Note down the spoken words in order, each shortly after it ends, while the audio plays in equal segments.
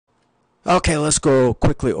Okay, let's go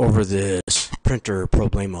quickly over this printer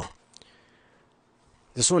problemo.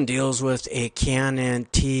 This one deals with a Canon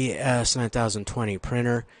TS9020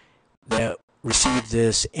 printer that received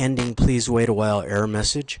this ending "please wait a while" error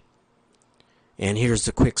message. And here's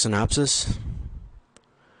the quick synopsis.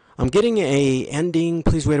 I'm getting a ending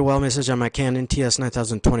 "please wait a while" message on my Canon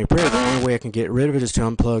TS9020 printer. The only way I can get rid of it is to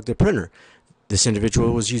unplug the printer. This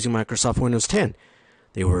individual was using Microsoft Windows 10.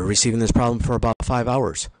 They were receiving this problem for about 5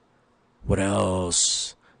 hours. What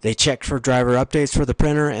else? They checked for driver updates for the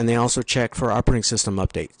printer, and they also checked for operating system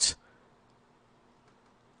updates.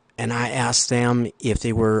 And I asked them if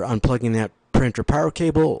they were unplugging that printer power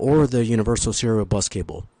cable or the universal serial bus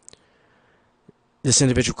cable. This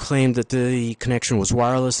individual claimed that the connection was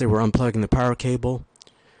wireless. They were unplugging the power cable.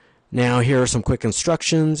 Now here are some quick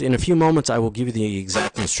instructions. In a few moments I will give you the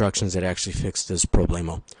exact instructions that actually fix this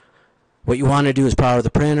problemo. What you want to do is power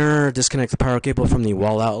the printer, disconnect the power cable from the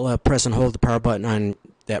wall outlet, press and hold the power button on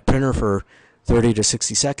that printer for 30 to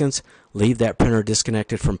 60 seconds, leave that printer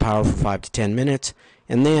disconnected from power for 5 to 10 minutes,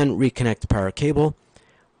 and then reconnect the power cable.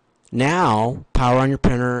 Now power on your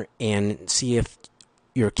printer and see if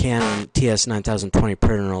your Canon TS9020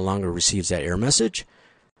 printer no longer receives that error message.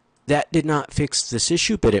 That did not fix this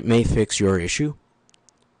issue, but it may fix your issue.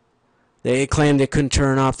 They claimed they couldn't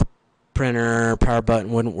turn off the printer, power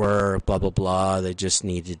button wouldn't work, blah blah blah. They just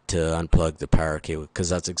needed to unplug the power cable, because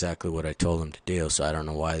that's exactly what I told them to do, so I don't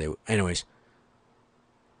know why they... Anyways.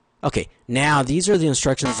 Okay, now these are the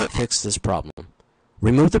instructions that fix this problem.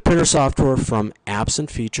 Remove the printer software from apps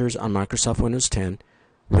and features on Microsoft Windows 10.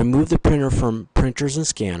 Remove the printer from printers and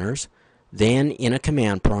scanners. Then in a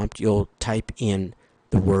command prompt you'll type in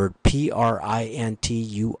the word PRINTUI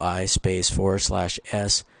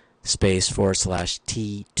 /S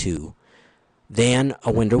 /T2. Then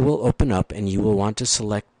a window will open up and you will want to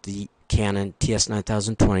select the Canon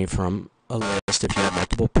TS9020 from a list if you have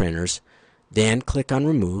multiple printers. Then click on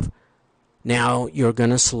Remove. Now you're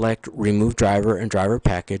going to select Remove Driver and Driver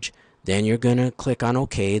Package. Then you're going to click on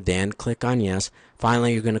OK. Then click on Yes.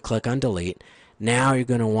 Finally you're going to click on Delete. Now you're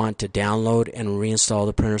going to want to download and reinstall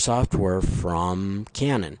the printer software from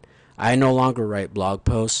Canon. I no longer write blog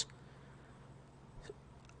posts.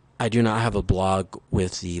 I do not have a blog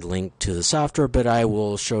with the link to the software, but I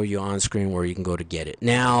will show you on screen where you can go to get it.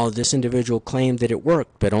 Now, this individual claimed that it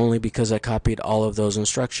worked, but only because I copied all of those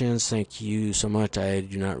instructions. Thank you so much. I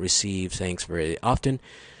do not receive thanks very often.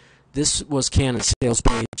 This was Canon's sales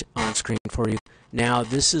page on screen for you. Now,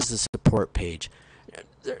 this is the support page.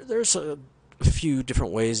 There's a few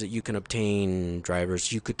different ways that you can obtain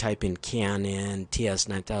drivers. You could type in Canon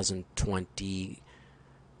TS9020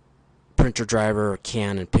 printer driver or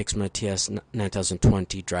Canon Pixma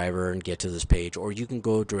TS9020 driver and get to this page, or you can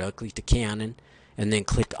go directly to Canon and then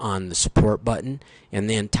click on the support button and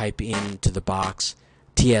then type into the box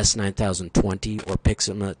TS9020 or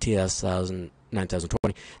Pixma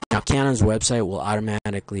TS9020. Now Canon's website will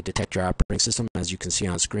automatically detect your operating system. As you can see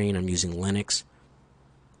on screen, I'm using Linux.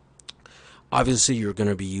 Obviously you're going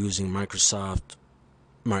to be using Microsoft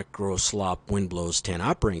Windows 10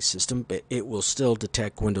 operating system, but it will still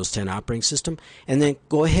detect Windows 10 operating system. And then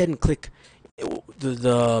go ahead and click.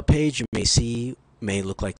 The page you may see may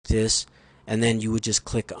look like this, and then you would just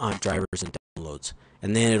click on drivers and downloads,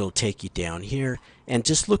 and then it'll take you down here and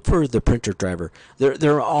just look for the printer driver.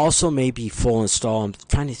 There also may be full install. I'm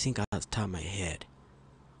trying to think off the top of my head.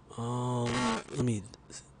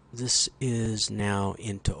 This is now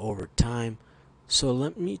into overtime, so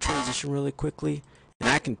let me transition really quickly. And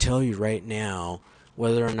I can tell you right now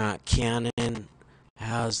whether or not Canon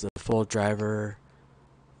has the full driver,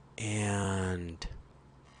 and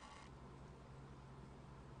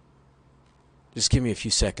just give me a few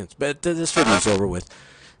seconds. But this video is over with.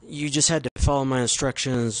 You just had to follow my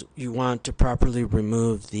instructions. You want to properly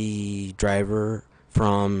remove the driver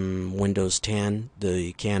from Windows 10,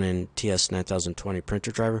 the Canon TS9020 printer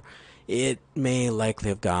driver. It may likely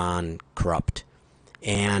have gone corrupt.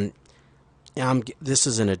 And this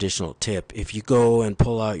is an additional tip. If you go and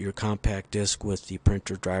pull out your compact disc with the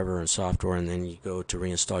printer driver and software and then you go to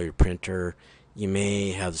reinstall your printer, you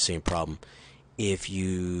may have the same problem. If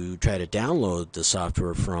you try to download the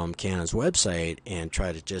software from Canon's website and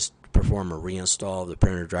try to just perform a reinstall of the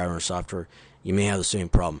printer driver and software, you may have the same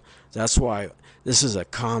problem. That's why this is a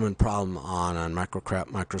common problem on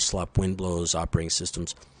Microsoft Windows operating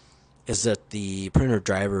systems, is that the printer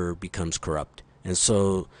driver becomes corrupt. And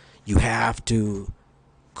so you have to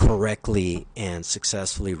correctly and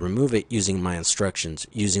successfully remove it using my instructions,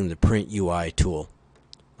 using the Print UI tool.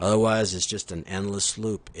 Otherwise, it's just an endless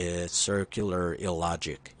loop. It's circular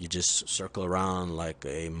illogic. You just circle around like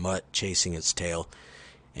a mutt chasing its tail.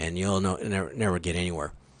 and you'll never get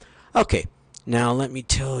anywhere. Okay, now let me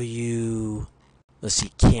tell you, let's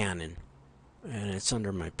see, Canon, and it's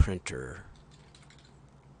under my printer,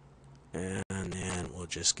 and then we're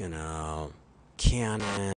just gonna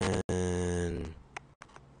Canon.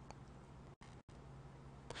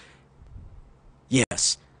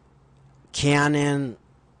 Yes, Canon.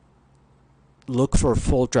 Look for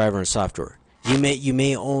full driver and software. You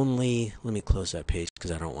may only, let me close that page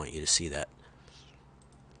because I don't want you to see that.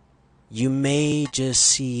 You may just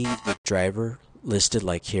see the driver listed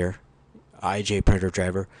like here, IJ printer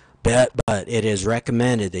driver, but it is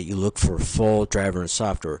recommended that you look for full driver and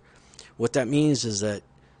software. What that means is that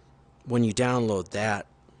when you download that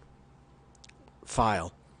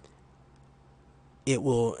file, it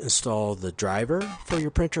will install the driver for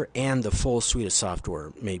your printer and the full suite of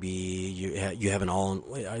software. Maybe you have an all-in.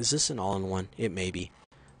 Is this an all-in-one? It may be.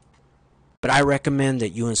 But I recommend that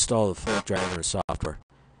you install the full driver and software,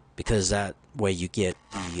 because that way you get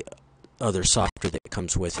the other software that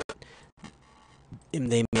comes with it.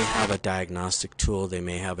 And they may have a diagnostic tool, they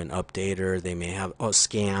may have an updater, they may have a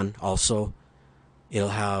scan also. It'll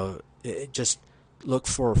have, just look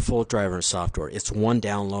for full driver and software. It's one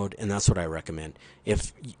download, and that's what I recommend.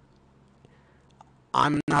 If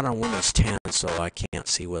I'm not on Windows 10, so I can't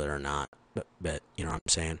see whether or not, but you know what I'm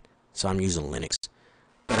saying. So I'm using Linux,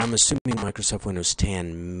 but I'm assuming Microsoft Windows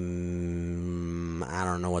 10. I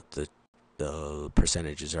don't know what the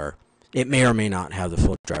percentages are. It may or may not have the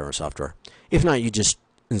full driver and software. If not, you just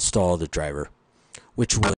install the driver,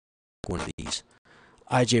 which will be one of these.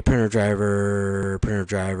 IJ printer driver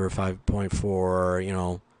 5.4, you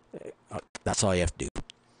know, that's all you have to do.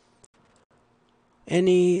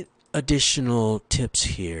 Any additional tips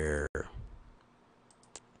here?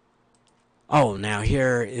 Oh, now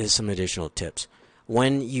here is some additional tips.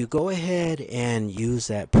 When you go ahead and use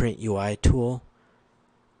that print UI tool,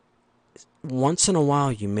 once in a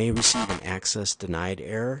while you may receive an access denied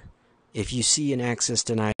error. If you see an access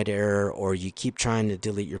denied error, or you keep trying to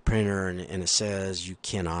delete your printer and it says you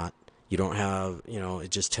cannot, you don't have, you know,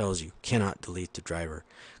 it just tells you cannot delete the driver,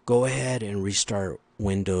 go ahead and restart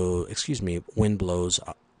Windows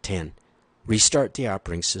 10. Restart the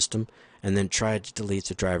operating system and then try to delete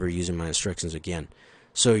the driver using my instructions again.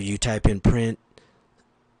 So you type in print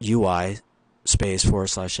UI space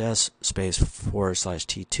 /s space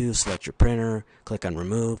 /t2, select your printer, click on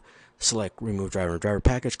remove, select remove driver and driver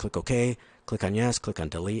package, click OK, click on yes, click on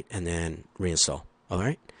delete, and then reinstall.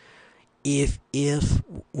 Alright? If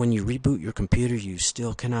when you reboot your computer you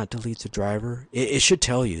still cannot delete the driver, it should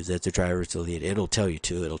tell you that the driver is deleted. It'll tell you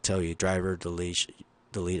too. It'll tell you driver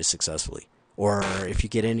deleted successfully. Or if you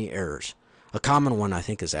get any errors. A common one I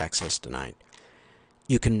think is access denied.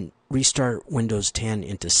 You can restart Windows 10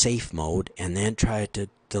 into safe mode and then try to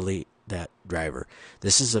delete that driver.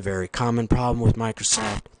 This is a very common problem with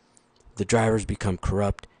Microsoft. The drivers become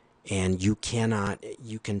corrupt, and you can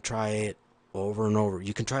try it over and over.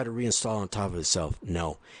 You can try to reinstall on top of itself.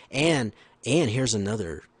 No. And here's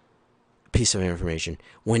another piece of information.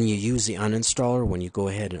 When you use the uninstaller, when you go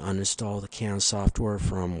ahead and uninstall the Canon software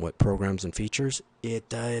from what programs and features, it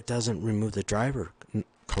doesn't remove the driver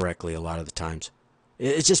correctly a lot of the times.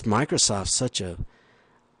 It's just Microsoft's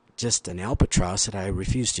just an albatross that I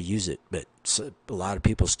refuse to use it, but a lot of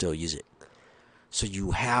people still use it. So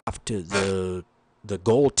you have to, the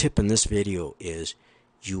gold tip in this video is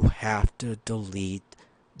you have to delete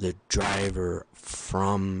the driver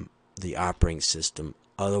from the operating system.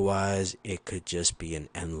 Otherwise, it could just be an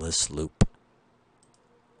endless loop.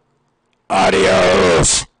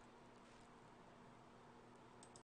 Adios!